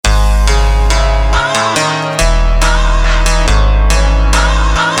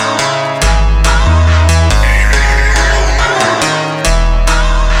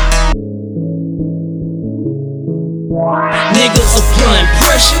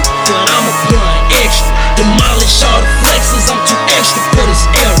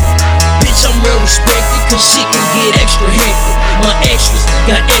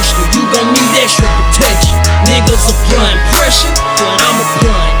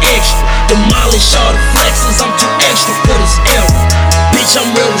Demolish all the flexes, I'm too extra for this era. Bitch,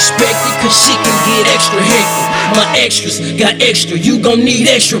 I'm real respected, cause she can get extra hectic. My extras got extra, you gon' need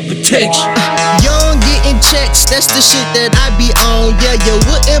extra protection. Young getting checks, that's the shit that I be on. Yeah, you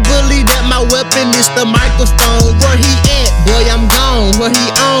wouldn't believe that my weapon is the microphone. Where he at? Boy, I'm gone. Where he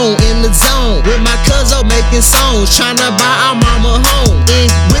on? In the zone. With my cousin making songs, tryna buy our mama home.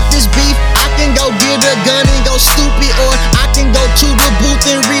 And with this beef, I can go get a gun and go stupid, or I can go to the booth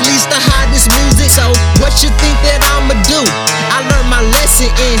and release the hottest music. So what you think that I'ma do? I learned my lesson,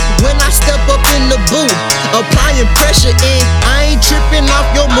 and when I step up in the booth, applying pressure, and I ain't tripping off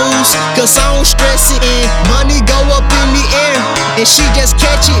your moves, cause I don't stress it. And money go up in the air, and she just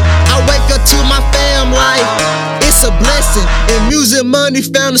catch it. I wake up to my fam like it's a blessing. And music money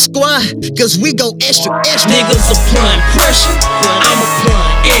found the squad, cause we go extra, extra. Niggas applying pressure, but I'm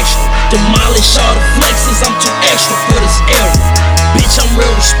applying extra. Demolish all the flexes, I'm too extra for this era. Bitch, I'm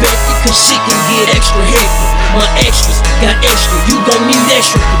real respected, cause she can get extra hectic. My extras got extra, you gon' need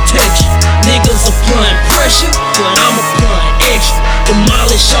extra protection. Niggas applying pressure, but I'm applying extra.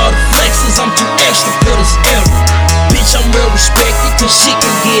 Demolish all the flexes, I'm too extra for this era. Bitch, I'm real respected, cause she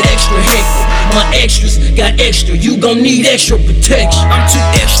can get extra hectic. My extras got extra, you gon' need extra protection. I'm too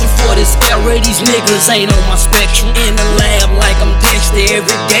extra for this era, these niggas ain't on my spectrum. In the lab like I'm Dexter,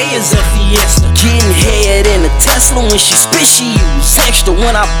 every day is a fiesta. Getting head in a Tesla, when she spit she use extra.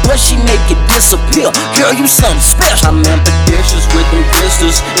 When I brush she make it disappear, girl you something special. I'm ambidextrous with them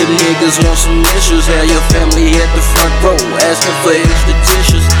pistols, if niggas want some issues, have your family at the front row asking for extra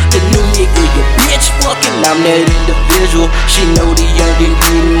tissues. The new nigga your bitch fucking, I'm that individual. She know the young and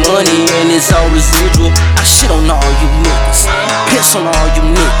getting money and it's all residual. I shit on all you niggas, piss on all you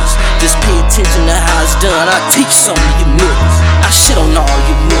niggas. Just pay attention to how it's done, I teach some of you niggas. I shit on all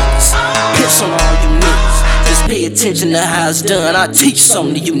you niggas, piss on all you niggas. Just pay attention to how it's done, I teach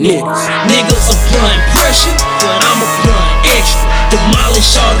some of you niggas. Niggas applying pressure, but I'm applying extra.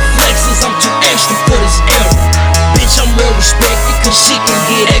 Demolish all the flexes, I'm too extra for this era. Bitch, I'm real respected, cause she can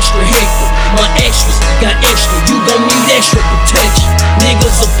get extra hectic. My extras got extra, you gon' need extra protection.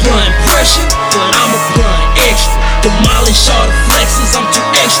 Niggas applying pressure, but I'm applying extra. Demolish all the flexes, I'm too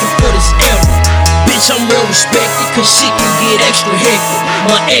extra for this era. Bitch, I'm real respected, cause she can get extra hectic.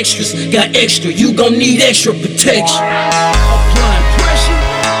 My extras got extra, you gon' need extra protection.